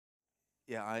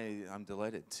Yeah, I'm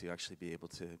delighted to actually be able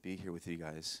to be here with you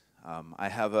guys. I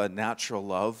have a natural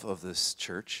love of this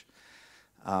church,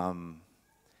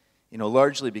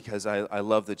 largely because I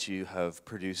love that you have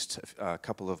produced a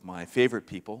couple of my favorite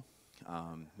people,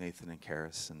 Nathan and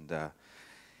Kris, and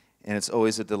it's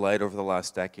always a delight over the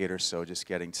last decade or so just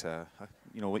getting to,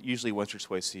 usually once or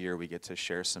twice a year we get to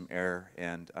share some air,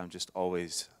 and I'm just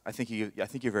always, I think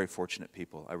you're very fortunate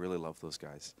people. I really love those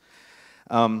guys.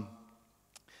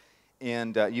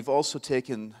 And you've also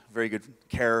taken very good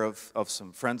care of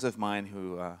some friends of mine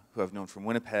who I've known from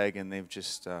Winnipeg, and they've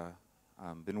just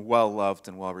been well loved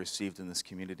and well received in this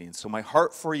community. And so my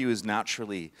heart for you is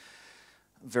naturally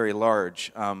very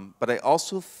large, but I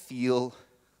also feel,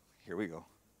 here we go.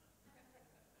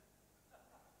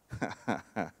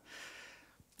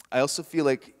 I also feel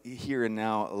like here and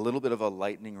now a little bit of a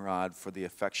lightning rod for the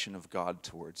affection of God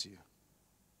towards you.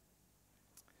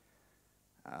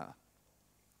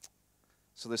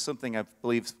 So there's something I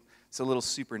believe it's a little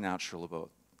supernatural about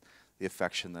the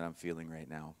affection that I'm feeling right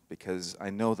now, because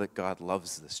I know that God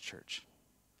loves this church.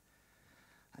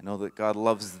 I know that God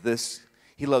loves this.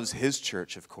 He loves His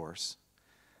church, of course,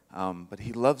 but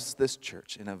He loves this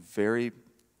church in a very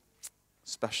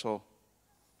special,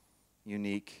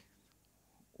 unique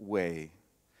way.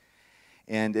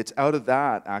 And it's out of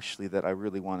that, actually, that I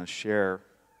really want to share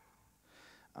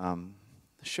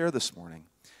this morning.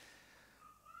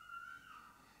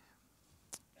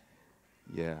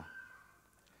 Yeah.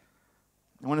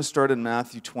 I want to start in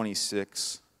Matthew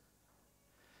 26.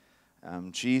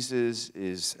 Jesus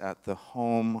is at the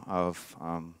home of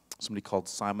somebody called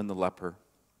Simon the leper.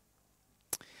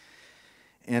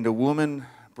 And a woman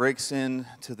breaks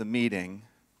into the meeting,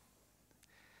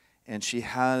 and she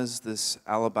has this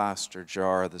alabaster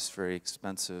jar, this very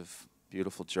expensive,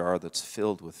 beautiful jar that's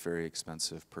filled with very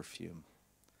expensive perfume.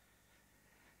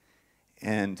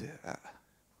 And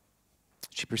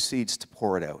she proceeds to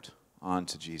pour it out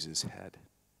onto Jesus' head.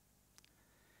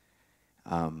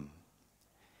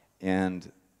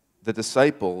 And the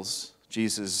disciples,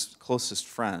 Jesus' closest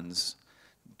friends,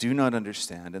 do not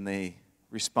understand, and they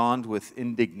respond with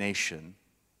indignation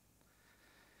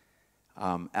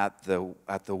at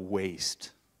the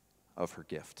waste of her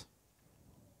gift.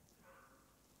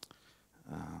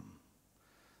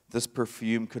 This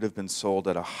perfume could have been sold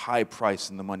at a high price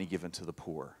and the money given to the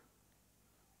poor,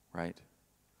 right?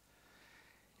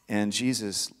 And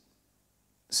Jesus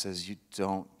says, you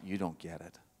don't get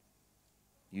it.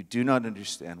 You do not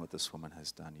understand what this woman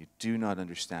has done. You do not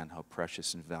understand how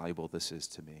precious and valuable this is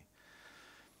to me.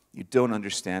 You don't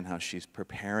understand how she's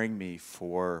preparing me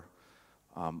for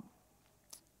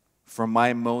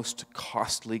my most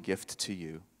costly gift to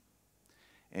you.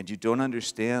 And you don't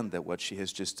understand that what she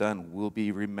has just done will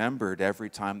be remembered every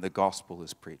time the gospel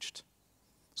is preached.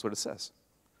 That's what it says.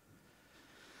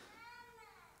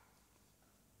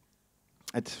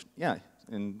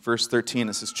 In verse 13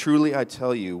 it says, "Truly I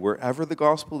tell you, wherever the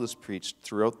gospel is preached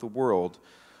throughout the world,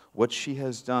 what she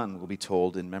has done will be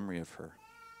told in memory of her."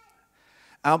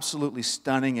 Absolutely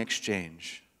stunning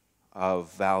exchange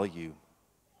of value.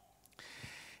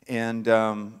 And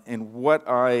what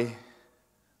I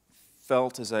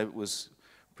felt as I was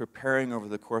preparing over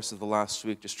the course of the last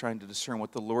week, just trying to discern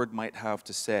what the Lord might have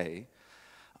to say,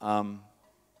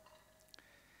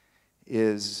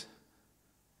 is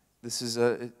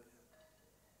the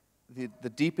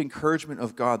deep encouragement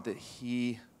of God that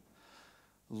He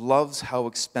loves how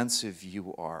expensive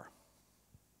you are,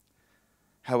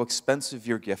 how expensive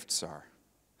your gifts are,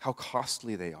 how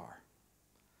costly they are,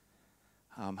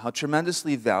 how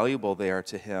tremendously valuable they are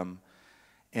to Him,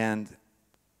 and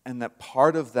that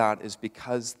part of that is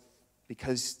because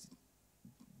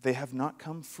they have not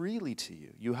come freely to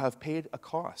you. You have paid a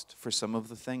cost for some of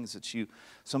the things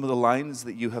some of the lines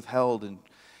that you have held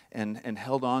and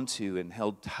held on to and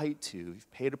held tight to. You've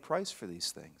paid a price for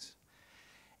these things.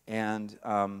 And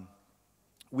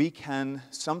we can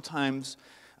sometimes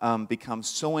become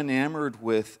so enamored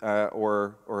with,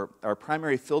 or our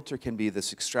primary filter can be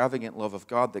this extravagant love of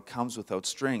God that comes without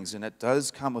strings. And it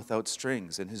does come without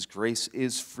strings, and His grace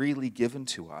is freely given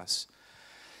to us,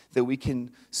 that we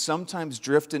can sometimes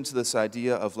drift into this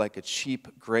idea of like a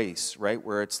cheap grace, right?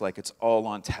 Where it's like it's all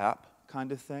on tap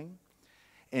kind of thing.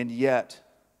 And yet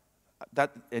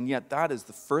that is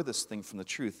the furthest thing from the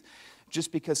truth.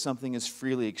 Just because something is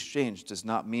freely exchanged does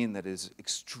not mean that it is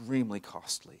extremely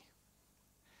costly.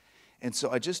 And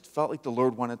so I just felt like the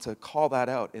Lord wanted to call that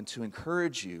out and to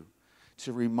encourage you,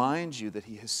 to remind you that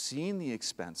He has seen the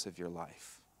expense of your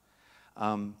life.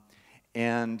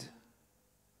 And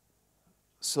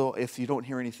so if you don't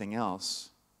hear anything else,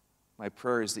 my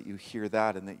prayer is that you hear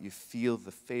that and that you feel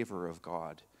the favor of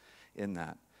God in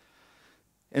that.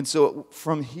 And so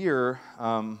from here,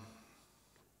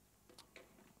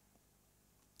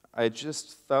 I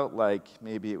just felt like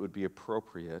maybe it would be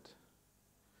appropriate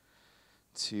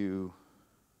to,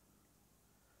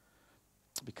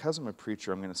 because I'm a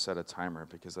preacher, I'm going to set a timer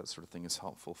because that sort of thing is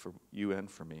helpful for you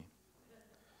and for me.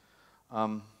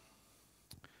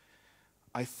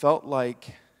 I felt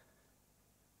like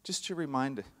just to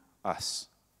remind us,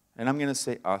 and I'm going to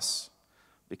say us,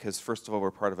 because first of all,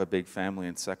 we're part of a big family,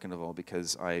 and second of all,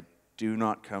 because I do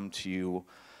not come to you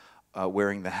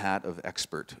wearing the hat of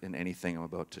expert in anything I'm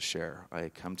about to share. I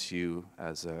come to you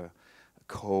as a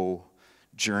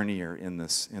co-journeyer in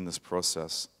this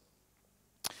process.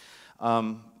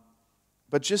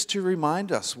 But just to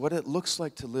remind us what it looks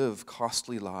like to live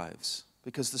costly lives,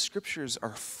 because the scriptures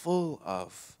are full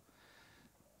of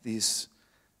this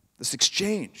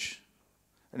exchange,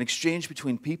 an exchange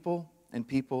between people and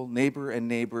people, neighbor and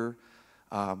neighbor,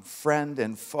 friend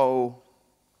and foe,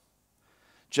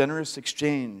 generous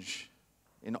exchange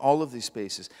in all of these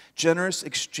spaces, generous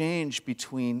exchange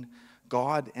between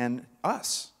God and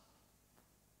us.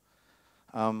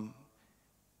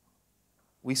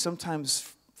 We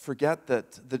sometimes forget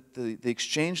that the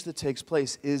exchange that takes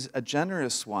place is a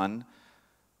generous one.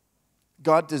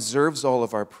 God deserves all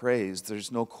of our praise.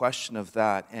 There's no question of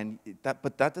that.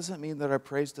 But that doesn't mean that our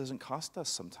praise doesn't cost us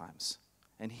sometimes.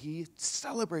 And He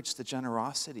celebrates the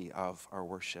generosity of our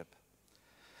worship.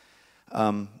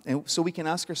 And so we can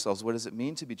ask ourselves, what does it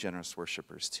mean to be generous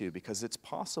worshipers too? Because it's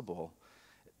possible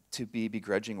to be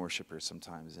begrudging worshipers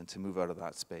sometimes and to move out of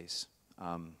that space.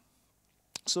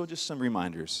 So just some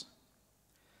reminders.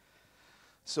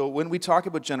 So when we talk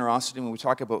about generosity, when we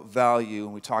talk about value,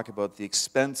 when we talk about the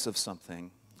expense of something,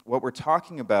 what we're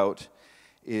talking about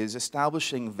is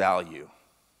establishing value,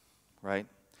 right?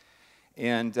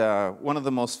 And one of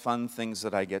the most fun things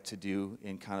that I get to do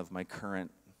in kind of my current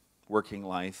working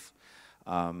life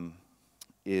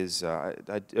is I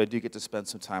do get to spend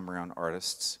some time around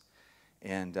artists,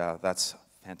 and that's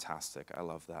fantastic. I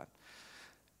love that.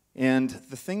 And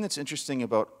the thing that's interesting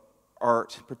about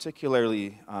art,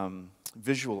 particularly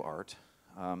visual art,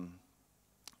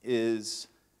 is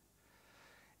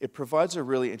it provides a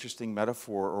really interesting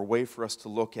metaphor or way for us to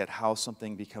look at how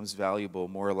something becomes valuable,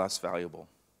 more or less valuable,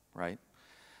 right?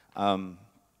 And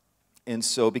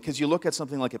so, because you look at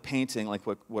something like a painting, like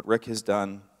what Rick has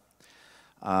done,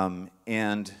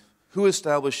 and who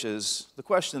establishes, the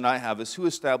question that I have is who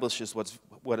establishes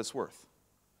what it's worth,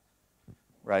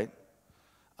 right?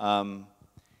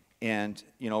 And,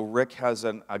 Rick has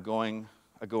a going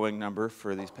number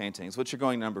for these paintings. What's your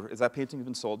going number? Is that painting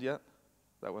been sold yet?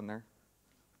 That one there?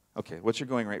 Okay, what's your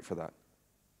going rate for that?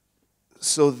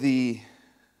 So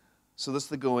that's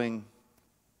the going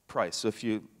price. So if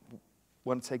you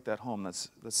want to take that home,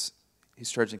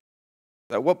 he's charging.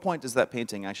 At what point does that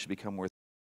painting actually become worth?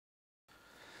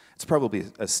 It's probably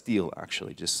a steal,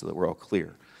 actually, just so that we're all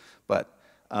clear. But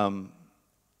at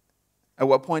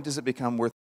what point does it become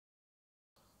worth?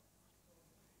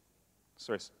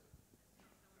 Sorry.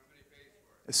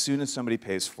 As soon as somebody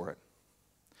pays for it.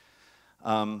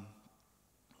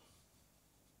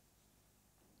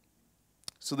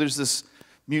 So there's this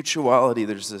mutuality,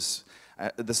 there's this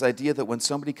idea that when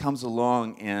somebody comes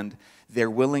along and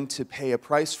they're willing to pay a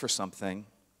price for something,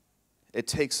 it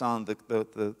takes on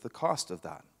the cost of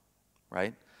that,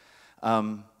 right?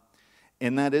 And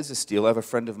that is a steal. I have a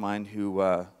friend of mine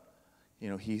who,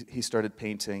 he started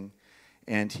painting,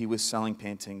 and he was selling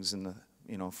paintings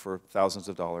for thousands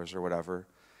of dollars or whatever,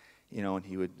 and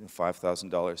he would $5,000,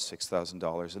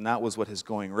 $6,000, and that was what his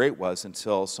going rate was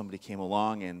until somebody came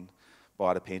along and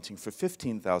bought a painting for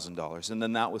 $15,000, and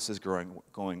then that was his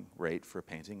going rate for a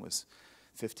painting was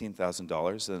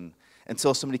 $15,000, and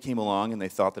until somebody came along and they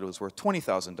thought that it was worth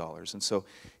 $20,000, and so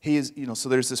so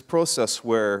there's this process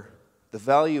where the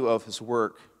value of his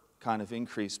work kind of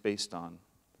increased based on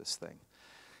this thing.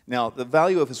 Now, the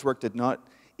value of his work did not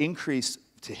increase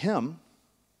to him.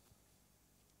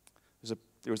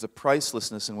 There was a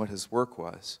pricelessness in what his work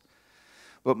was.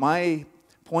 But my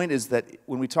point is that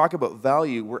when we talk about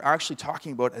value, we're actually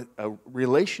talking about a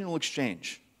relational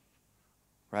exchange,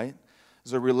 right?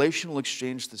 There's a relational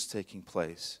exchange that's taking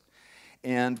place.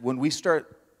 And when we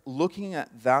start looking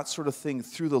at that sort of thing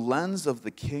through the lens of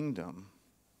the kingdom,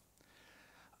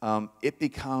 it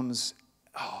becomes,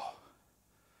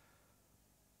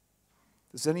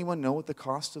 does anyone know what the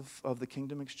cost of the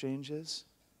kingdom exchange is?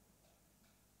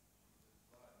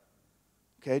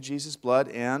 Okay, Jesus' blood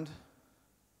and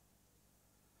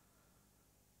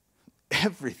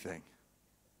everything.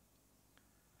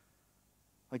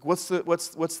 Like, what's the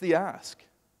ask?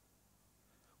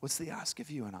 What's the ask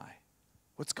of you and I?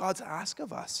 What's God's ask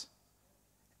of us?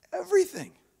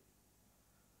 Everything.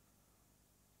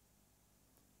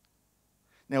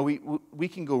 Now, we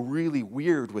can go really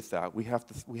weird with that. We have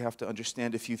to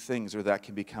understand a few things, or that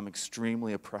can become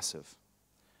extremely oppressive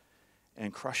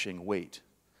and crushing weight.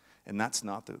 And that's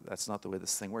not the way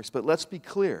this thing works. But let's be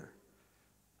clear.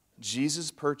 Jesus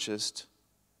purchased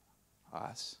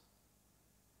us.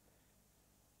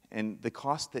 And the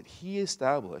cost that he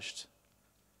established,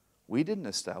 we didn't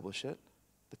establish it.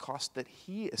 The cost that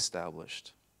he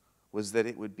established was that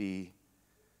it would be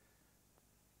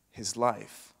his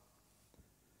life.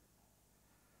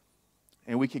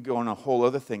 And we could go on a whole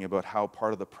other thing about how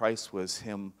part of the price was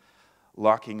him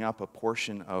locking up a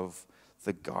portion of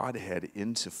the Godhead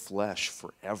into flesh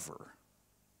forever.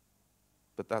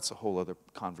 But that's a whole other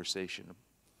conversation.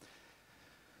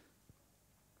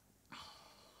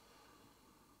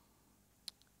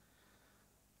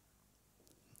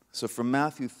 So from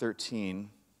Matthew 13,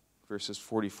 verses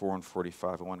 44 and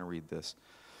 45, I want to read this.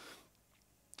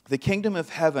 The kingdom of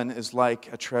heaven is like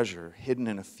a treasure hidden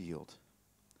in a field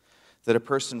that a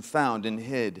person found and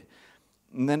hid.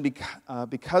 And then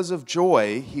because of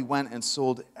joy, he went and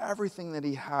sold everything that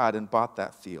he had and bought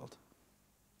that field.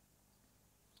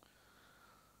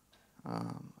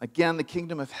 Again, the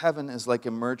kingdom of heaven is like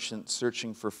a merchant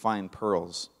searching for fine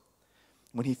pearls.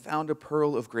 When he found a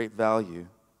pearl of great value,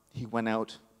 he went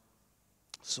out,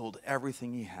 sold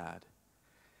everything he had,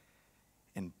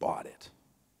 and bought it.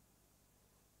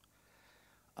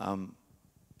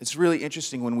 It's really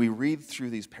interesting when we read through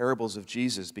these parables of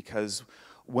Jesus, because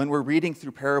when we're reading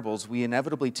through parables, we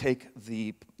inevitably take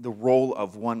the role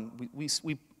of one.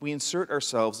 We insert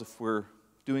ourselves, if we're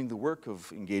doing the work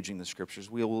of engaging the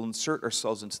scriptures, we will insert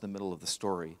ourselves into the middle of the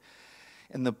story.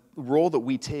 And the role that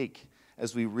we take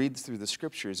as we read through the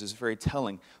scriptures is very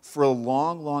telling. For a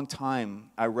long, long time,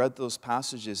 I read those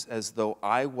passages as though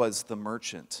I was the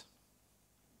merchant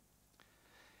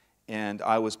and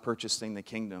I was purchasing the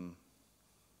kingdom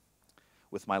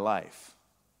with my life,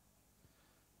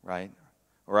 right?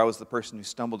 Or I was the person who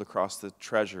stumbled across the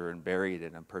treasure and buried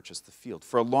it and purchased the field.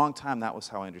 For a long time, that was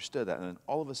how I understood that. And then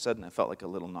all of a sudden, I felt like a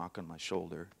little knock on my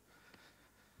shoulder.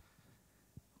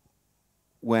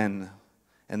 And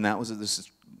that was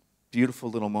this beautiful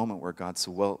little moment where God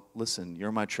said, well, listen,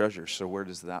 you're my treasure, so where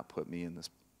does that put me in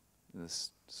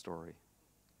this story?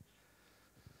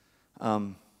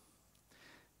 And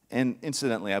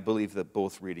incidentally, I believe that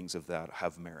both readings of that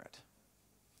have merit.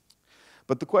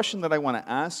 But the question that I want to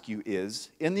ask you is,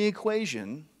 in the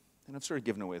equation, and I've sort of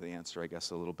given away the answer, I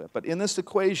guess, a little bit, but in this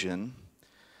equation,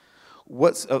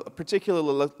 let's look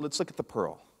at the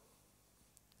pearl.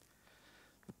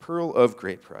 The pearl of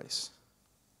great price.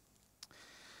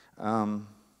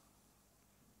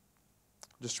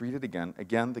 Just read it again.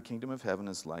 Again, the kingdom of heaven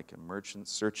is like a merchant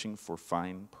searching for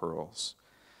fine pearls.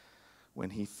 When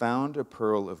he found a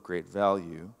pearl of great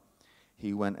value,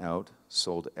 he went out,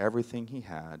 sold everything he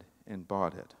had, and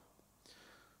bought it.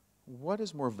 What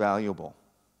is more valuable,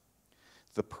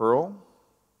 the pearl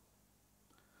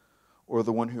or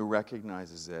the one who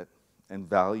recognizes it and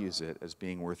values it as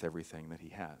being worth everything that he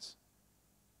has?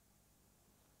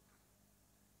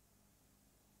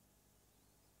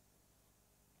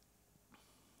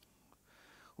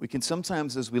 We can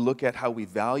sometimes, as we look at how we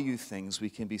value things,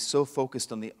 we can be so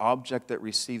focused on the object that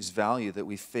receives value that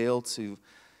we fail to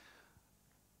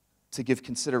give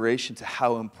consideration to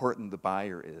how important the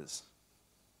buyer is.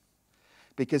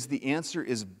 Because the answer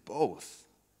is both.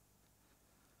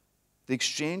 The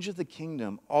exchange of the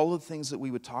kingdom, all of the things that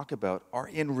we would talk about, are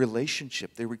in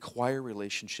relationship. They require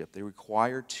relationship. They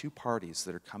require two parties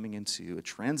that are coming into a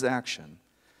transaction.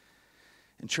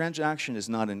 And transaction is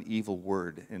not an evil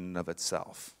word in and of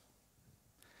itself.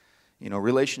 You know,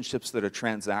 relationships that are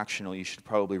transactional, you should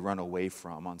probably run away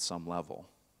from on some level.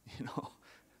 You know,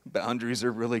 boundaries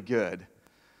are really good.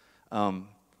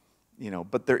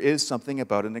 But there is something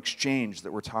about an exchange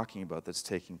that we're talking about that's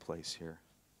taking place here.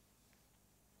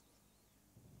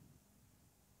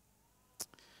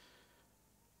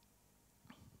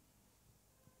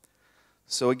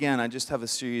 So again, I just have a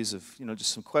series of,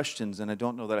 just some questions, and I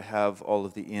don't know that I have all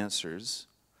of the answers.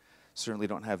 Certainly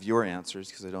don't have your answers,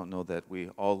 because I don't know that we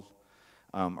all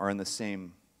are in the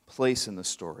same place in the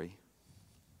story.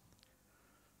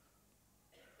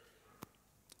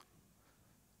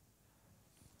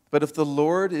 But if the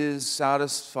Lord is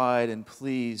satisfied and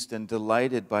pleased and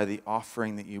delighted by the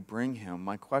offering that you bring him,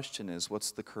 my question is,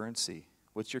 what's the currency?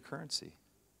 What's your currency?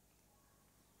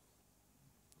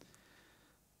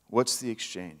 What's the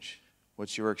exchange?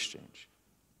 What's your exchange?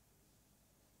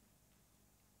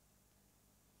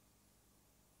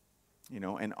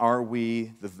 And are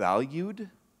we the valued?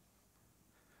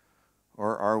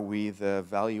 Or are we the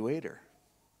evaluator?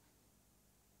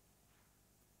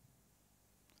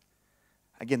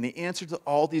 Again, the answer to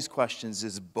all these questions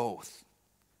is both.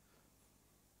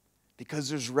 Because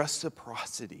there's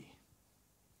reciprocity.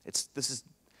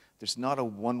 There's not a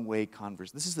one-way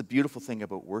conversation. This is the beautiful thing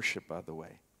about worship, by the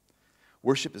way.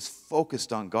 Worship is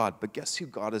focused on God, but guess who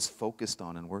God is focused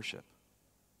on in worship?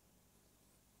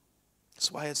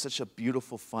 That's why it's such a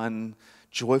beautiful, fun,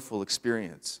 joyful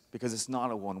experience, because it's not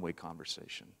a one-way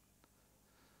conversation.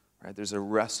 Right? There's a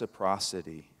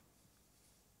reciprocity.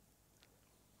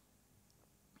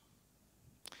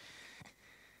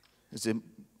 There's a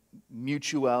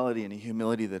mutuality and a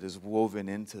humility that is woven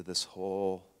into this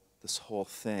whole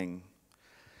thing.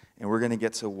 And we're going to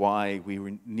get to why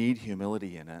we need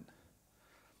humility in it.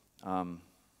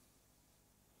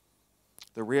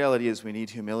 The reality is we need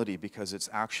humility because it's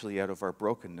actually out of our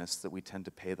brokenness that we tend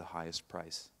to pay the highest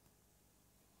price.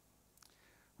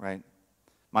 Right?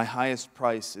 My highest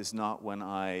price is not when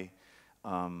I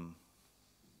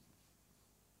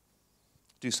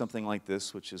do something like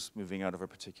this, which is moving out of a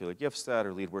particular gift set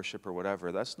or lead worship or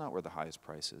whatever. That's not where the highest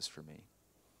price is for me.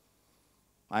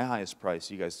 My highest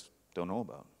price, you guys don't know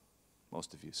about.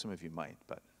 Most of you, some of you might,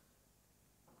 but.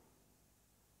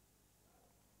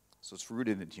 So it's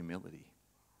rooted in humility.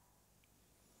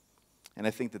 And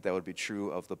I think that would be true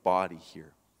of the body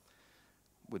here,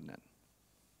 wouldn't it?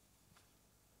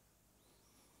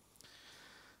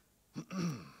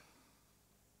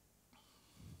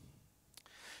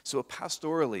 So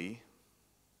pastorally,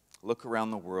 look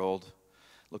around the world,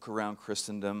 look around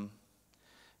Christendom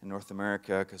in North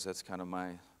America, because that's kind of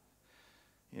my,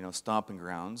 stomping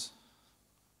grounds.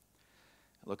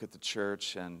 Look at the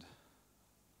church and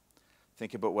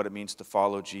think about what it means to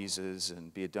follow Jesus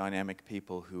and be a dynamic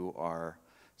people who are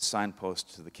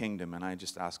signposts to the kingdom. And I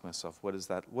just ask myself, what does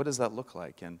that look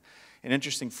like? And an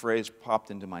interesting phrase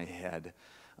popped into my head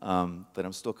that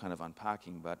I'm still kind of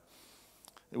unpacking, but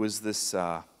it was this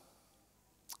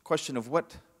question of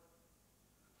what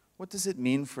does it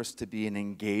mean for us to be an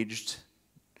engaged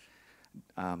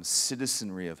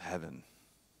citizenry of heaven?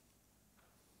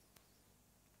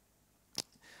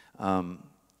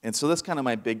 And so that's kind of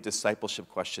my big discipleship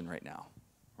question right now,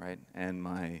 right? And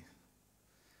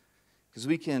because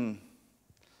we can,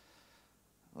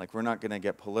 we're not going to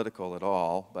get political at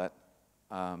all, but,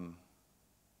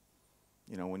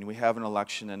 when we have an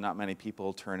election and not many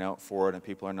people turn out for it and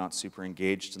people are not super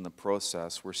engaged in the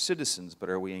process, we're citizens, but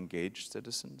are we engaged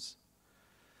citizens?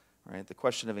 Right? The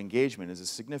question of engagement is a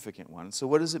significant one. So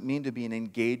what does it mean to be an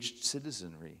engaged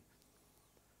citizenry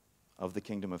of the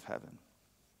kingdom of heaven?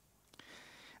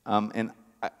 And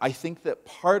I think that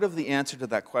part of the answer to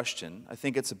that question, I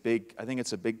think it's a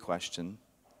big question,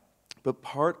 but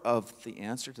part of the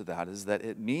answer to that is that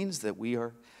it means that we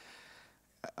are,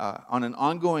 on an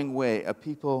ongoing way, a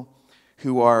people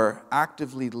who are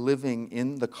actively living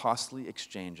in the costly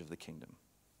exchange of the kingdom.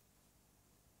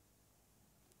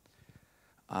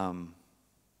 And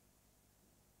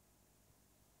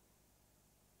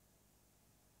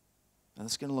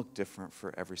it's going to look different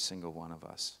for every single one of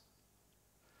us.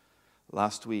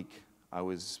 Last week, I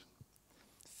was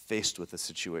faced with a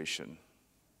situation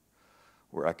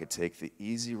where I could take the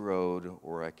easy road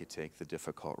or I could take the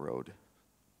difficult road.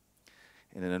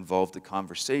 And it involved a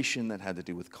conversation that had to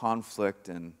do with conflict,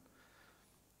 and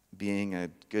being a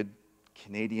good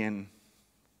Canadian,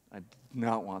 I did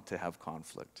not want to have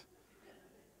conflict.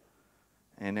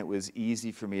 And it was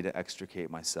easy for me to extricate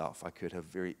myself. I could have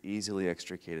very easily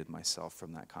extricated myself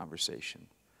from that conversation.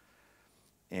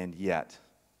 And yet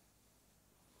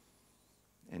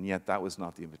that was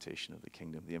not the invitation of the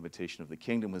kingdom. The invitation of the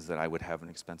kingdom was that I would have an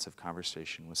expensive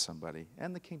conversation with somebody,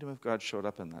 and the kingdom of God showed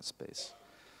up in that space.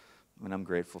 And I'm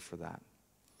grateful for that.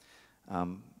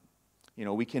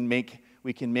 We can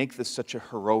make this such a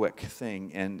heroic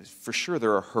thing, and for sure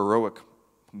there are heroic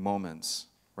moments,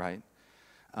 right?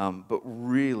 But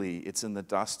really, it's in the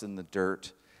dust and the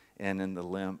dirt and in the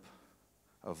limp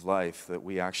of life that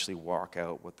we actually walk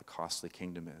out what the costly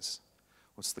kingdom is.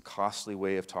 What's the costly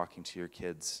way of talking to your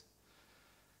kids,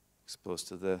 as opposed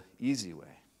to the easy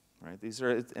way, right?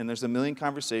 And there's a million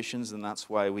conversations, and that's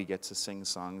why we get to sing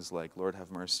songs like "Lord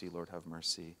have mercy, Lord have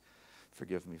mercy,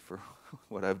 forgive me for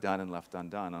what I've done and left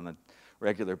undone" on a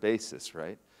regular basis,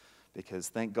 right? Because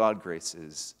thank God, grace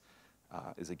is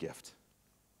a gift.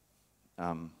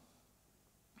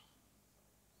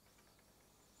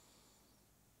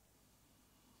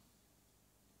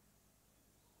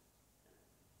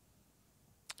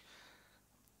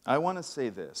 I want to say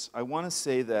this. I want to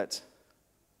say that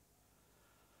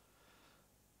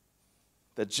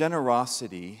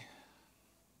generosity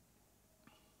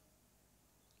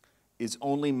is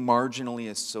only marginally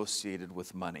associated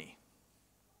with money.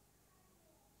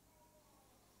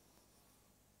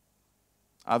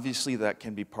 Obviously, that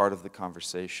can be part of the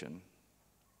conversation,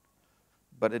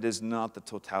 but it is not the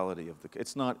totality of the.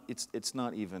 It's not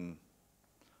even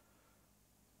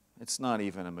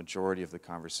a majority of the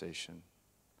conversation.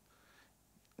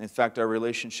 In fact, our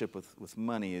relationship with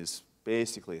money is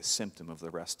basically a symptom of the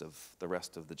rest of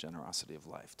the generosity of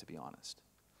life, to be honest.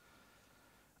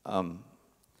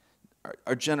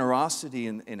 Our generosity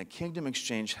in a kingdom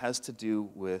exchange has to do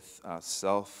with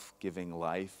self-giving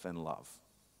life and love.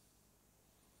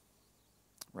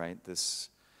 Right? This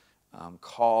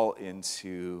call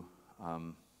into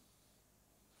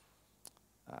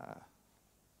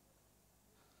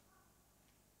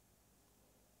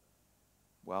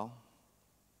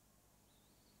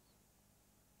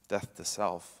death to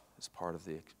self is part of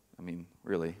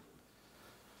really.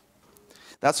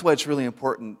 That's why it's really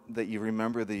important that you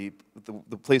remember the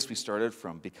place we started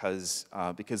from, because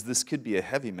this could be a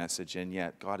heavy message, and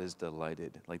yet God is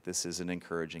delighted. Like, this is an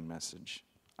encouraging message.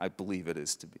 I believe it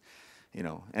is to be,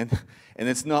 and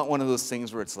it's not one of those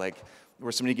things where it's like,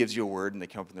 where somebody gives you a word and they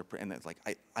come up and it's like,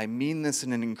 I mean this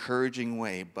in an encouraging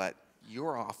way, but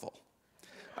you're awful.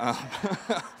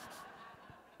 I've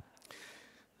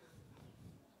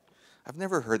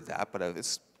never heard that, but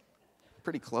it's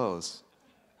pretty close.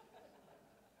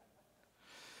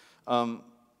 So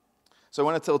I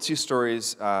want to tell two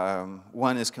stories.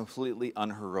 One is completely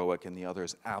unheroic and the other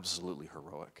is absolutely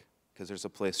heroic, because there's a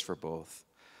place for both.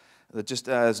 Just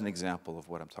as an example of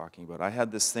what I'm talking about, I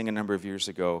had this thing a number of years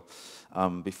ago,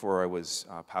 before I was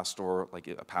a pastor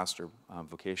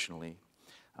vocationally.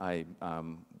 I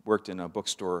worked in a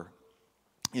bookstore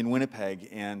in Winnipeg,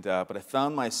 but I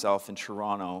found myself in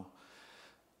Toronto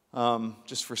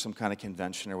just for some kind of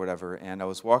convention or whatever, and I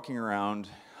was walking around.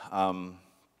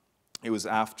 It was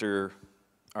after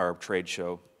our trade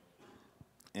show,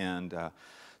 and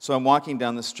so I'm walking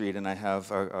down the street, and I have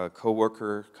a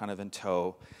coworker kind of in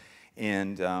tow.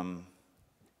 And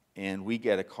we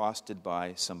get accosted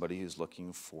by somebody who's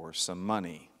looking for some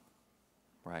money,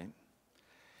 right?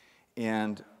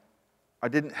 And I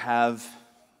didn't have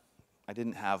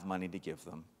money to give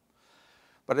them,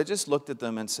 but I just looked at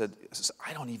them and said,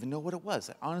 I don't even know what it was.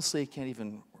 I honestly can't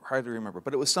even hardly remember.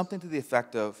 But it was something to the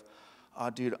effect of,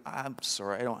 dude, I'm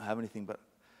sorry, I don't have anything, but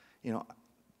I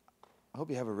hope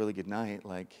you have a really good night.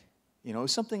 Like, it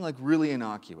was something like really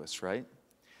innocuous, right?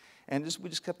 And we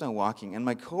just kept on walking, and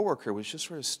my coworker was just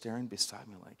sort of staring beside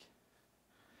me, like.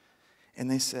 And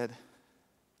they said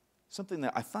something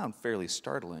that I found fairly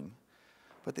startling,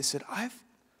 but they said, "I've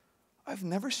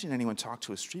never seen anyone talk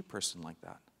to a street person like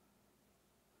that."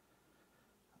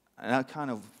 And I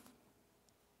kind of,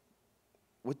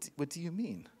 what do you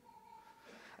mean?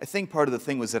 I think part of the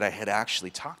thing was that I had actually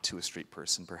talked to a street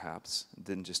person, perhaps, and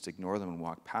didn't just ignore them and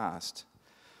walk past.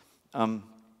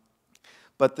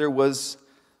 But there was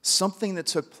something that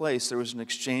took place. There was an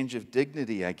exchange of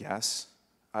dignity, I guess.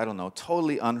 I don't know,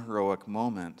 totally unheroic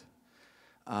moment.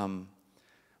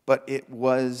 But it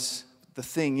was, the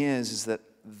thing is that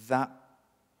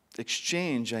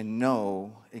exchange, I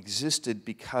know, existed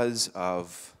because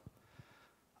of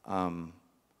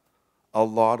a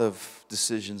lot of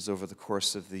decisions over the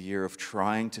course of the year of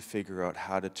trying to figure out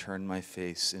how to turn my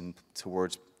face in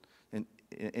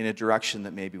a direction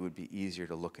that maybe would be easier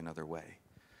to look another way.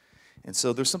 And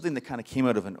so there's something that kind of came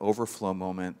out of an overflow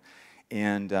moment,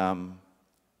 and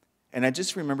I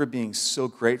just remember being so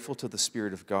grateful to the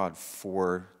Spirit of God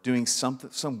for doing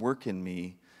some work in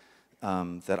me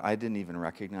that I didn't even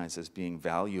recognize as being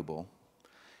valuable.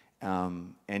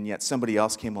 And yet somebody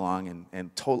else came along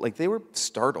and told, like, they were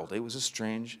startled. It was a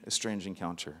strange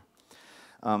encounter.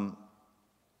 And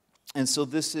so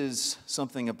this is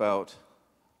something about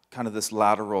kind of this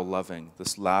lateral loving,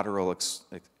 this lateral,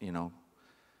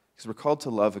 because we're called to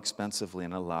love expensively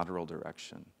in a lateral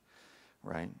direction,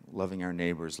 right? Loving our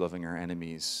neighbors, loving our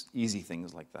enemies, easy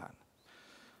things like that.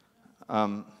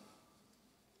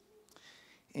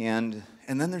 And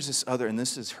then there's this other, and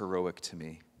this is heroic to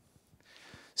me.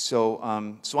 So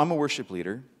I'm a worship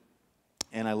leader,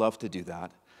 and I love to do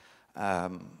that.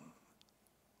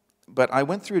 But I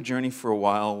went through a journey for a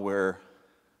while where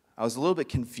I was a little bit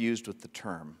confused with the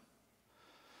term.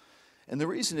 And the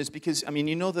reason is because,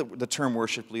 that the term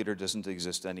worship leader doesn't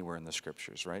exist anywhere in the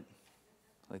scriptures, right?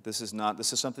 Like, this is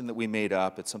something that we made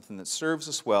up. It's something that serves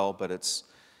us well, but it's,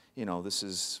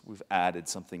 we've added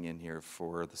something in here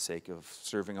for the sake of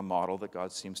serving a model that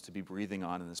God seems to be breathing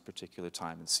on in this particular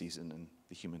time and season in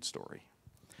the human story.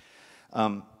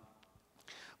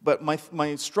 But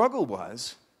my struggle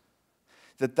was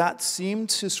that seemed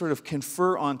to sort of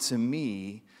confer onto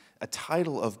me a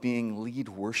title of being lead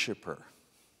worshiper.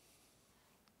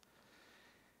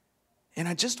 And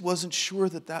I just wasn't sure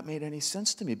that made any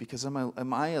sense to me, because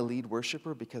am I a lead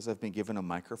worshiper because I've been given a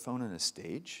microphone and a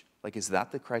stage? Like, is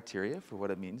that the criteria for what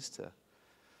it means to?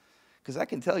 Because I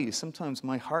can tell you, sometimes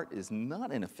my heart is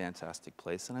not in a fantastic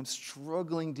place, and I'm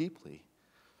struggling deeply.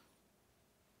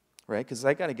 Right? Because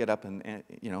I got to get up and,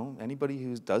 anybody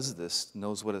who does this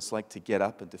knows what it's like to get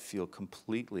up and to feel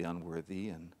completely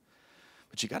unworthy.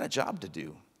 But you got a job to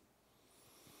do,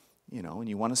 and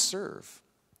you want to serve.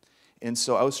 And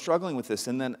so I was struggling with this,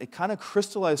 and then it kind of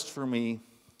crystallized for me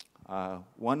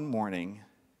one morning.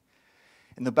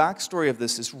 And the backstory of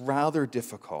this is rather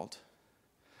difficult,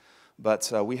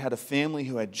 but we had a family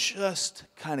who had just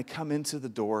kind of come into the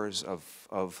doors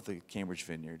of the Cambridge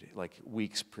Vineyard, like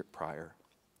weeks prior.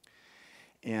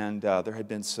 And there had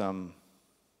been some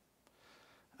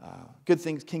good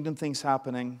things, kingdom things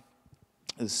happening.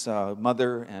 This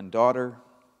mother and daughter,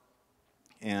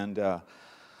 and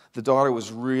the daughter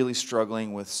was really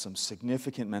struggling with some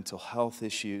significant mental health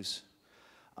issues,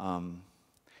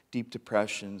 deep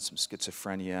depression, some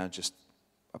schizophrenia, just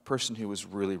a person who was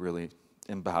really, really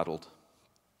embattled.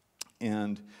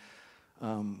 And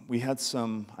we had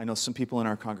I know some people in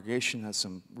our congregation had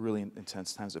some really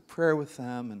intense times of prayer with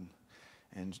them,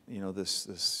 and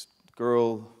this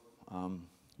girl,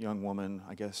 young woman,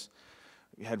 I guess,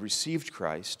 had received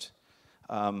Christ,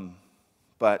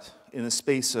 but in the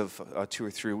space of 2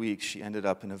 or 3 weeks, she ended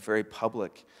up in a very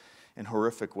public and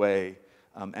horrific way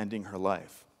ending her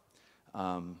life.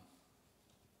 And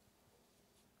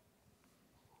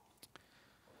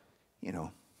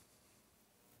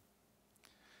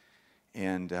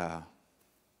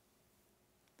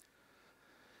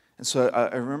so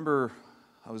I remember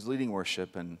I was leading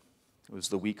worship, and it was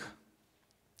the week,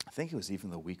 I think it was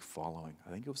even the week following. I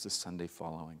think it was the Sunday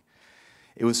following.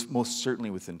 It was most certainly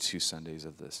within 2 Sundays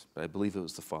of this, but I believe it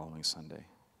was the following Sunday.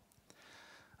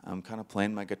 I'm kind of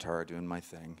playing my guitar, doing my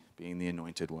thing, being the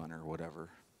anointed one or whatever.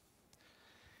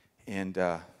 And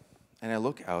I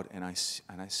look out, and I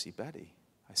see Betty.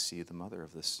 I see the mother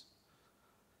of this.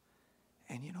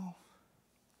 And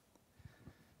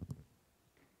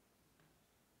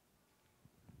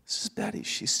this is Betty.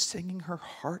 She's singing her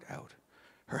heart out.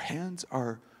 Her hands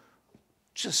are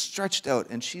just stretched out,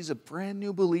 and she's a brand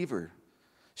new believer.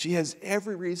 She has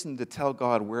every reason to tell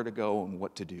God where to go and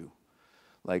what to do.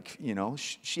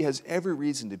 She has every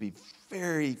reason to be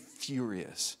very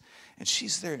furious. And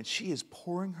she's there, and she is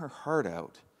pouring her heart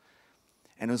out.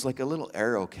 And it was like a little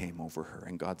arrow came over her,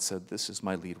 and God said, "This is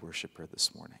my lead worshiper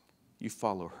this morning. You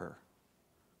follow her."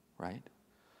 Right?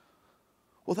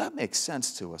 Well, that makes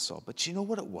sense to us all. But you know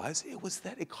what it was? It was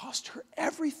that it cost her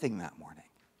everything that morning.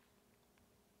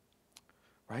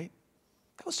 Right?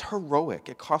 That was heroic.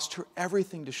 It cost her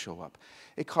everything to show up.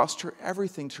 It cost her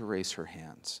everything to raise her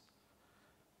hands.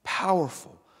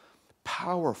 Powerful,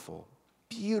 powerful,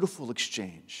 beautiful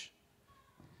exchange.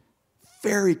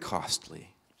 Very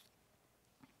costly.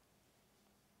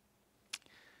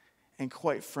 And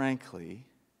quite frankly,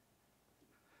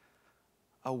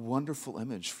 a wonderful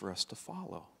image for us to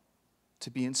follow, to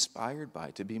be inspired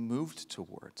by, to be moved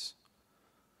towards.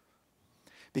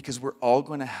 Because we're all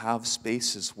going to have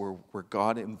spaces where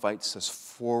God invites us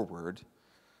forward,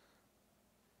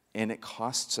 and it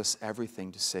costs us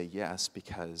everything to say yes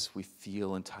because we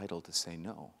feel entitled to say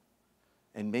no.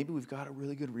 And maybe we've got a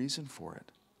really good reason for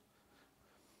it.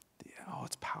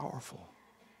 It's powerful.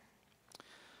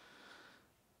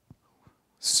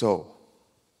 So,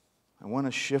 I want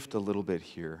to shift a little bit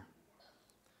here.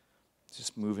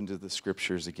 Just move into the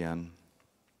scriptures again.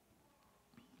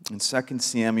 In 2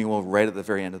 Samuel, right at the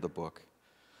very end of the book,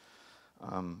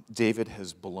 David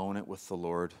has blown it with the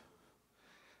Lord.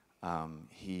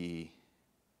 He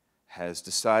has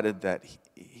decided that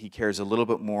he cares a little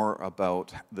bit more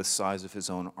about the size of his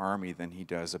own army than he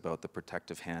does about the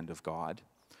protective hand of God.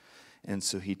 And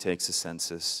so he takes a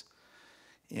census.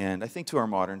 And I think to our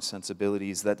modern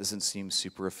sensibilities, that doesn't seem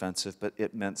super offensive, but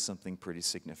it meant something pretty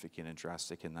significant and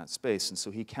drastic in that space. And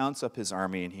so he counts up his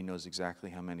army, and he knows exactly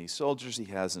how many soldiers he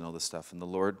has and all this stuff. And the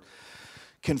Lord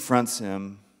confronts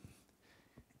him,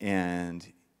 and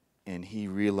he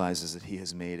realizes that he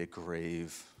has made a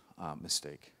grave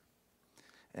mistake.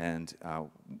 And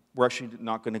we're actually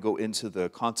not going to go into the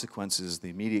consequences,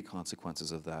 the immediate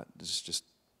consequences of that.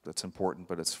 That's important,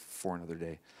 but it's for another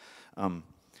day.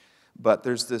 But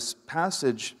there's this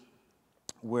passage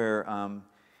where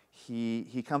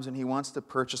he comes and he wants to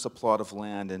purchase a plot of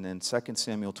land. And in 2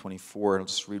 Samuel 24, I'll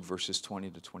just read verses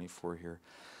 20 to 24 here.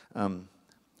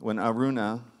 When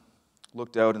Araunah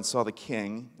looked out and saw the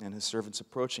king and his servants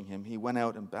approaching him, he went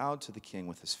out and bowed to the king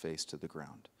with his face to the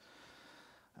ground.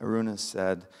 Araunah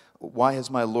said, "Why has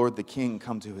my lord the king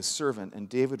come to his servant?" And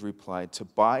David replied, "To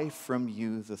buy from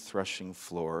you the threshing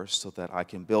floor, so that I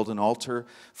can build an altar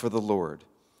for the Lord,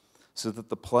 so that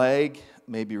the plague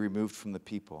may be removed from the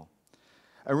people."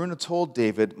 Araunah told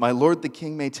David, "My lord the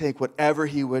king may take whatever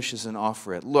he wishes and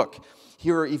offer it. Look,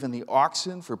 here are even the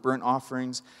oxen for burnt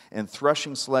offerings, and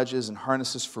threshing sledges and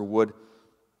harnesses for wood.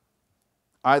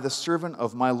 I, the servant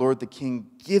of my lord the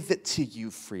king, give it to you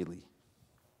freely."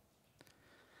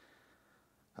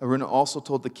 Araunah also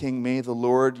told the king, "May the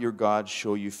Lord your God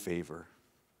show you favor."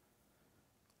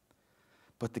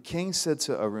 But the king said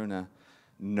to Araunah,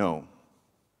 "No,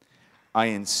 I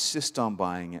insist on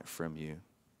buying it from you.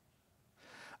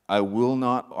 I will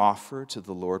not offer to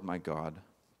the Lord my God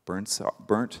burnt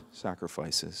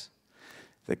sacrifices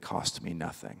that cost me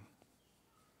nothing."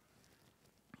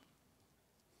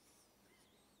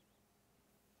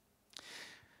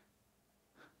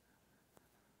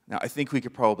 Now, I think we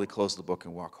could probably close the book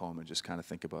and walk home and just kind of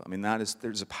think about it. I mean,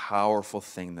 there's a powerful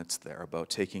thing that's there about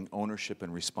taking ownership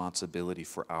and responsibility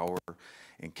for our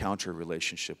encounter,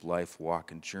 relationship, life, walk,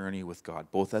 and journey with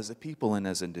God, both as a people and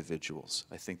as individuals.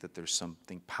 I think that there's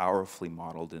something powerfully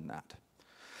modeled in that.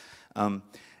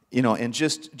 And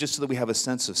just so that we have a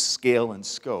sense of scale and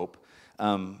scope,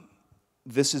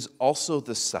 this is also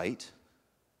the site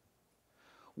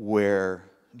where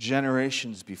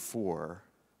generations before,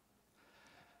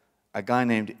 a guy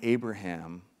named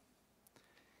Abraham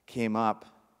came up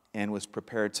and was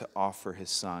prepared to offer his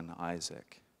son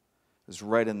Isaac. It was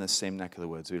right in the same neck of the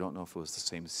woods. We don't know if it was the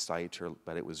same site,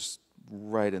 but it was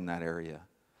right in that area.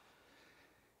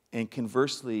 And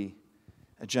conversely,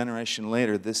 a generation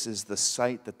later, this is the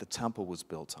site that the temple was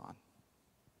built on.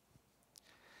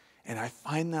 And I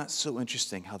find that so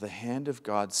interesting, how the hand of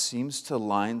God seems to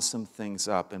line some things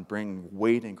up and bring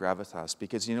weight and gravitas.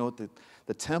 Because you know what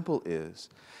the temple is?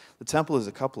 The temple is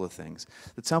a couple of things.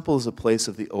 The temple is a place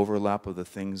of the overlap of the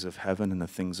things of heaven and the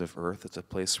things of earth. It's a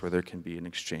place where there can be an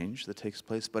exchange that takes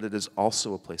place, but it is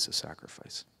also a place of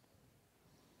sacrifice.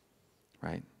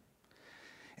 Right?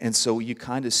 And so you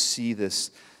kind of see this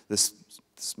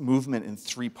movement in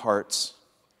three parts.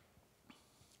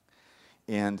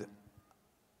 And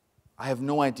I have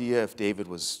no idea if David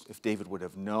would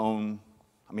have known.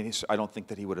 I mean, I don't think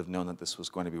that he would have known that this was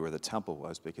going to be where the temple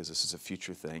was, because this is a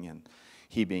future thing, and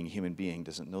he, being a human being,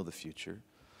 doesn't know the future.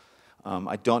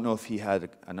 I don't know if he had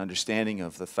an understanding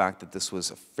of the fact that this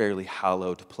was a fairly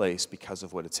hallowed place because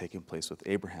of what had taken place with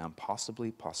Abraham.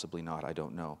 Possibly, possibly not, I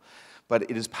don't know.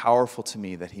 But it is powerful to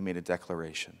me that he made a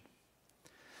declaration.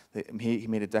 He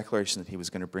made a declaration that he was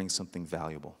going to bring something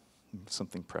valuable,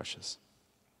 something precious.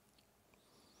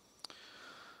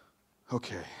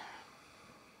 Okay.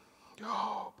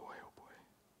 Oh, boy, oh, boy.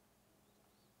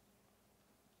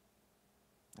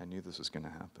 I knew this was going to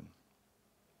happen.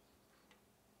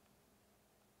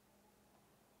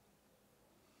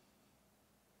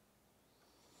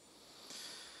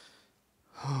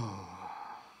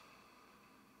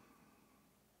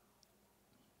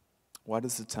 Why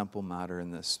does the temple matter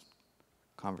in this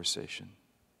conversation?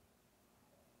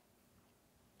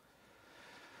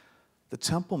 The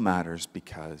temple matters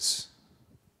because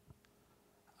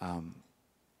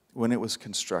when it was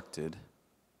constructed,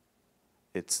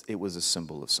 it was a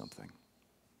symbol of something.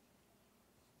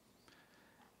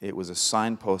 It was a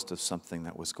signpost of something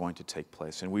that was going to take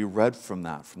place. And we read from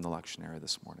that from the lectionary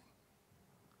this morning.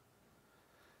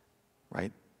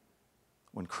 Right?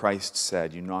 When Christ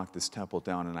said, "You knock this temple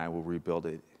down and I will rebuild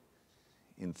it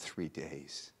in 3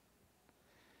 days."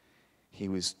 He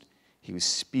was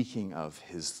speaking of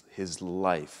his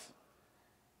life,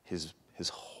 his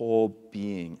whole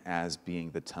being as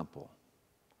being the temple.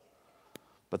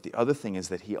 But the other thing is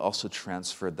that he also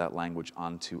transferred that language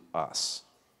onto us.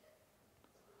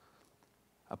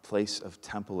 A place of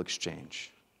temple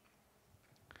exchange.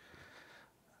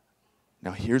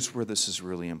 Now here's where this is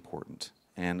really important.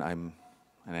 And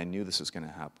I knew this was going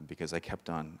to happen because I kept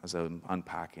on, as I was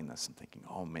unpacking this and thinking,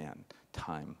 oh man,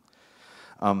 time.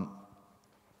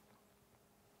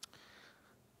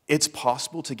 It's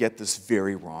possible to get this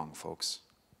very wrong, folks.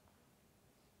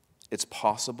 It's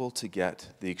possible to get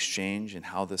the exchange and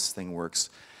how this thing works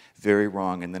very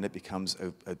wrong, and then it becomes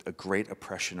a great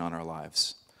oppression on our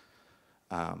lives.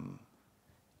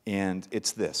 And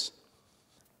it's this.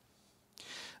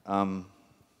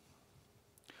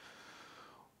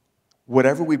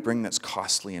 Whatever we bring that's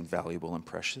costly and valuable and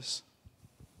precious,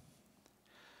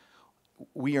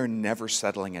 we are never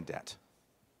settling a debt.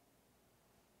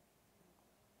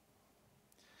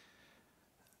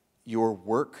 Your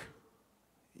work,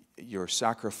 your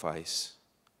sacrifice,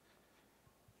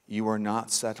 you are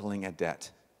not settling a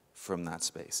debt from that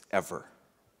space, ever.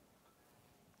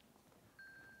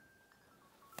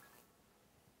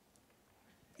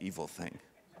 evil thing.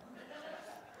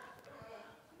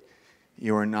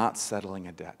 You are not settling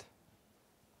a debt.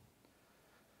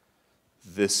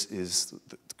 This is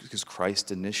because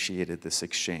Christ initiated this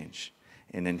exchange.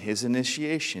 And in his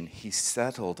initiation, he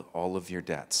settled all of your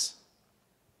debts.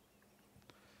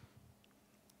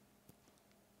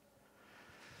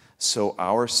 So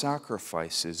our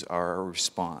sacrifices are a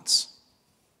response.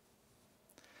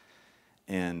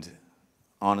 And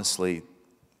honestly,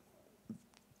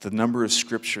 the number of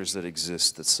scriptures that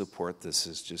exist that support this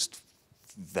is just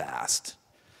vast.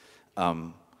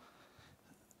 But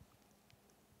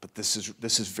this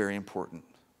is very important.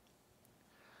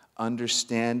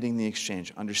 Understanding the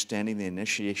exchange, understanding the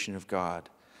initiation of God,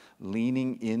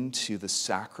 leaning into the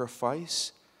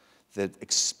sacrifice, the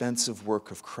expensive work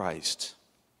of Christ,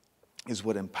 is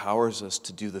what empowers us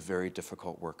to do the very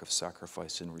difficult work of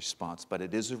sacrifice in response. But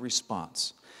it is a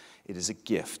response. It is a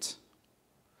gift.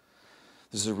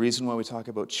 There's a reason why we talk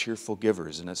about cheerful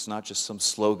givers, and it's not just some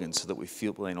slogan so that we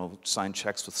feel, sign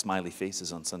checks with smiley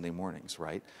faces on Sunday mornings,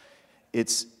 right?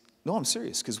 No, I'm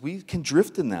serious, because we can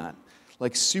drift in that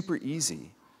like super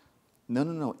easy.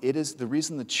 No. It is the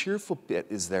reason the cheerful bit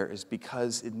is there is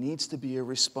because it needs to be a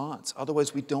response.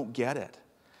 Otherwise, we don't get it.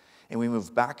 And we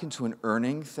move back into an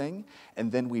earning thing,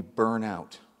 and then we burn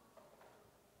out.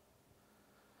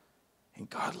 And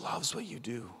God loves what you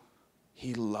do.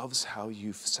 He loves how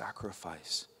you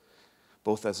sacrifice,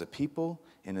 both as a people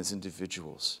and as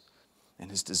individuals.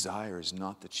 And his desire is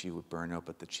not that you would burn out,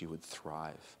 but that you would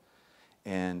thrive.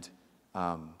 And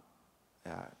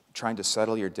trying to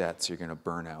settle your debts, you're going to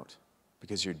burn out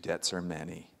because your debts are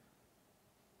many.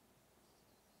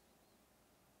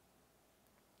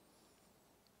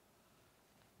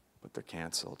 But they're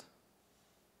canceled.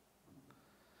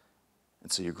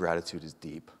 And so your gratitude is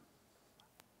deep.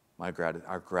 Our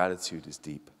gratitude is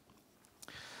deep.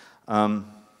 And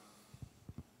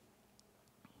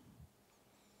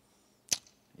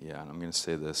I'm going to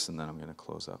say this, and then I'm going to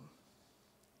close up.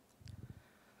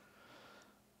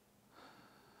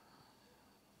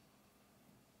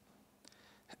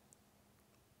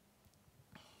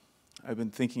 I've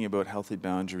been thinking about healthy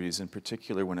boundaries, in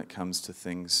particular when it comes to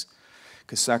things,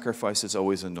 because sacrifice is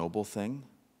always a noble thing.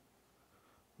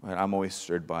 Right? I'm always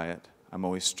stirred by it. I'm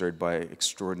always stirred by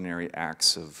extraordinary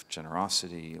acts of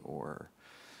generosity or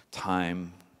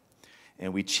time,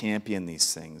 and we champion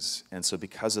these things. And so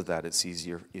because of that, it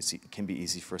can be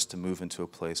easy for us to move into a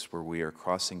place where we are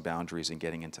crossing boundaries and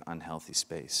getting into unhealthy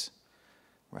space,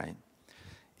 right?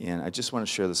 And I just want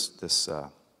to share this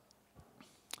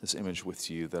image with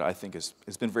you that I think has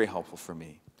been very helpful for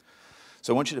me.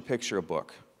 So I want you to picture a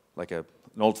book, like an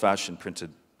old-fashioned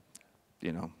printed,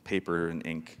 paper and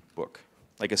ink book.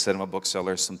 Like I said, I'm a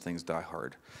bookseller. Some things die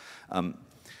hard.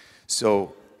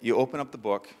 So you open up the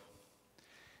book,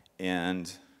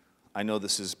 and I know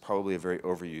this is probably a very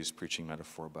overused preaching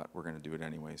metaphor, but we're going to do it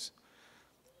anyways.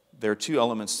 There are two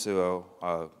elements to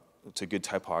good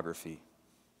typography,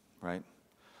 right?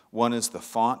 One is the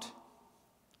font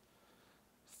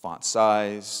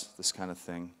size, this kind of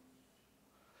thing.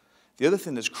 The other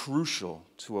thing that's crucial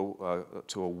to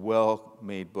a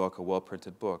well-made book, a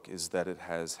well-printed book, is that it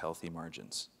has healthy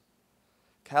margins.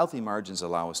 Healthy margins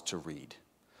allow us to read.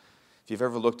 If you've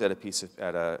ever looked at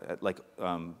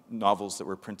novels that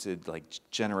were printed like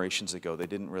generations ago, they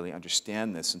didn't really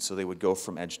understand this, and so they would go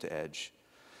from edge to edge.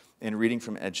 And reading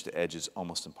from edge to edge is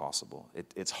almost impossible.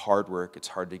 It's hard work. It's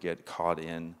hard to get caught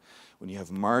in. When you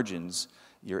have margins,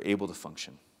 you're able to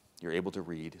function. You're able to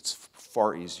read. It's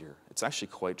far easier. It's actually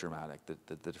quite dramatic,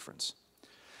 the difference.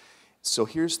 So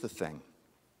here's the thing.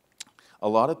 A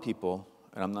lot of people,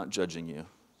 and I'm not judging you,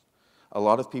 a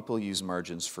lot of people use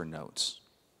margins for notes,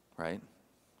 right?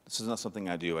 This is not something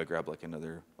I do. I grab I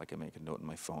make a note in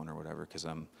my phone or whatever because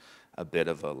I'm a bit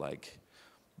of a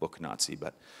book Nazi.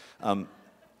 But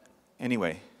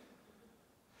anyway,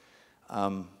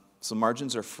 so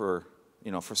margins are for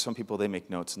some people, they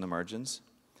make notes in the margins.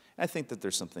 I think that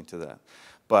there's something to that.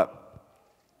 But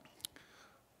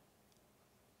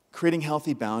creating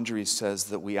healthy boundaries says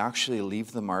that we actually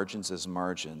leave the margins as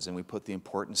margins and we put the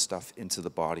important stuff into the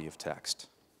body of text.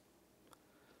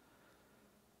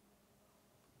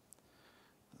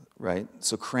 Right?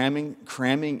 So cramming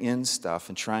in stuff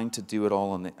and trying to do it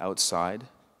all on the outside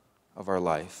of our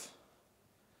life,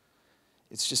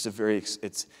 it's just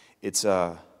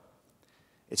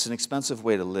it's an expensive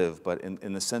way to live, but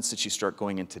in the sense that you start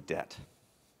going into debt.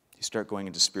 You start going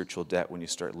into spiritual debt when you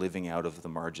start living out of the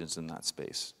margins in that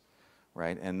space,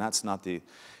 right? And that's not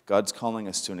God's calling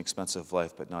us to an expensive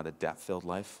life, but not a debt-filled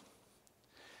life.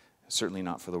 Certainly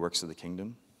not for the works of the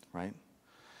kingdom, right?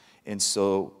 And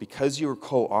so because you are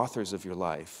co-authors of your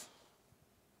life,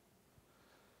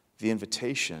 the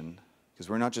invitation, because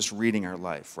we're not just reading our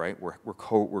life, right? We're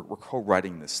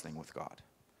co-writing this thing with God.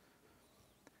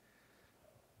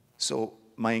 So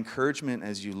my encouragement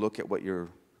as you look at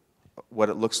what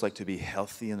it looks like to be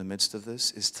healthy in the midst of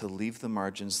this is to leave the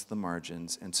margins,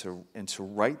 and to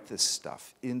write this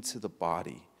stuff into the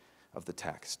body of the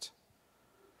text.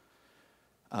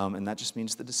 And that just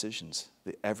means the decisions,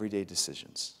 the everyday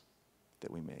decisions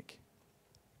that we make.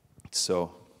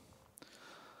 So,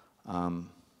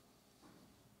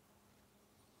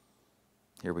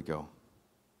 here we go.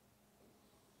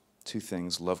 2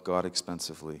 things. Love God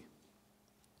expensively.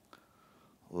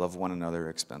 Love one another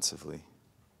expensively.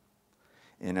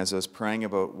 And as I was praying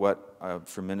about what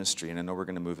for ministry, and I know we're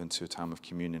going to move into a time of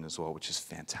communion as well, which is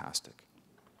fantastic.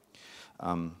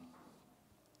 I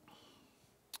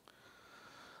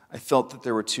felt that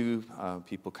there were 2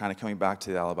 people kind of coming back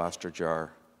to the alabaster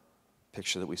jar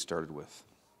picture that we started with.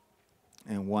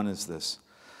 And one is this.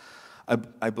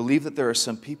 I believe that there are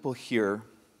some people here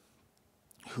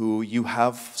who you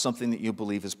have something that you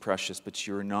believe is precious, but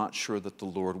you're not sure that the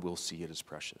Lord will see it as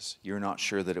precious. You're not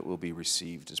sure that it will be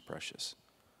received as precious.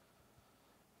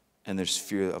 And there's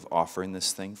fear of offering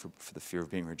this thing for the fear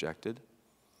of being rejected.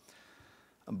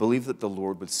 I believe that the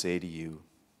Lord would say to you,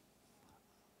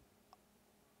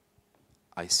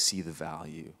 I see the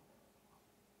value.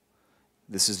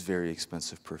 This is very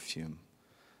expensive perfume.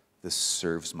 This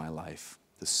serves my life.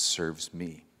 This serves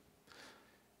me.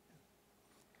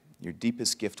 Your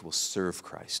deepest gift will serve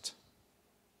Christ,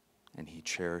 and he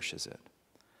cherishes it.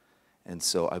 And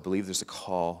so I believe there's a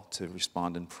call to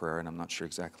respond in prayer, and I'm not sure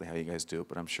exactly how you guys do it,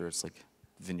 but I'm sure it's like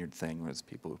a vineyard thing where it's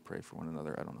people who pray for one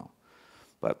another. I don't know.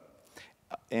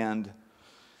 And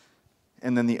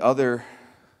then the other,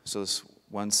 so this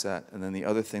one set, and then the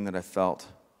other thing that I felt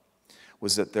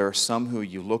was that there are some who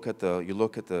you look at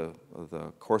the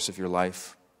course of your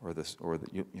life,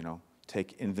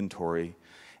 take inventory,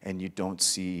 and you don't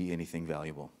see anything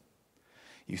valuable.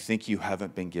 You think you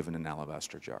haven't been given an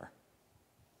alabaster jar.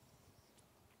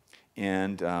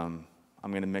 And I'm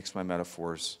going to mix my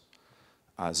metaphors.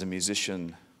 As a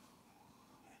musician,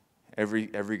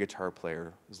 every guitar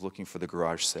player is looking for the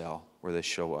garage sale where they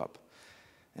show up,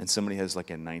 and somebody has like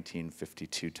a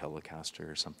 1952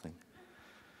 Telecaster or something.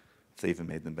 If they even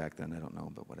made them back then, I don't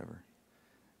know, but whatever.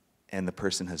 And the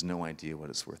person has no idea what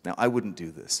it's worth. Now, I wouldn't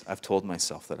do this. I've told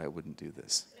myself that I wouldn't do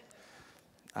this.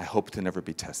 I hope to never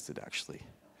be tested, actually.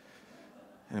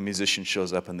 And a musician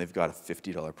shows up and they've got a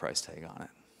 $50 price tag on it.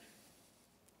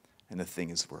 And the thing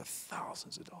is worth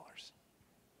thousands of dollars.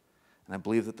 And I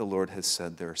believe that the Lord has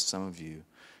said there are some of you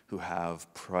who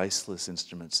have priceless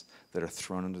instruments that are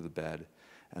thrown under the bed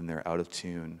and they're out of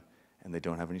tune and they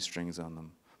don't have any strings on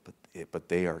them, but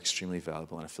they are extremely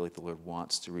valuable, and I feel like the Lord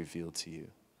wants to reveal to you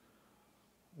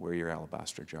where your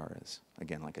alabaster jar is.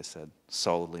 Again, like I said,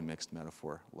 solidly mixed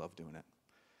metaphor. Love doing it.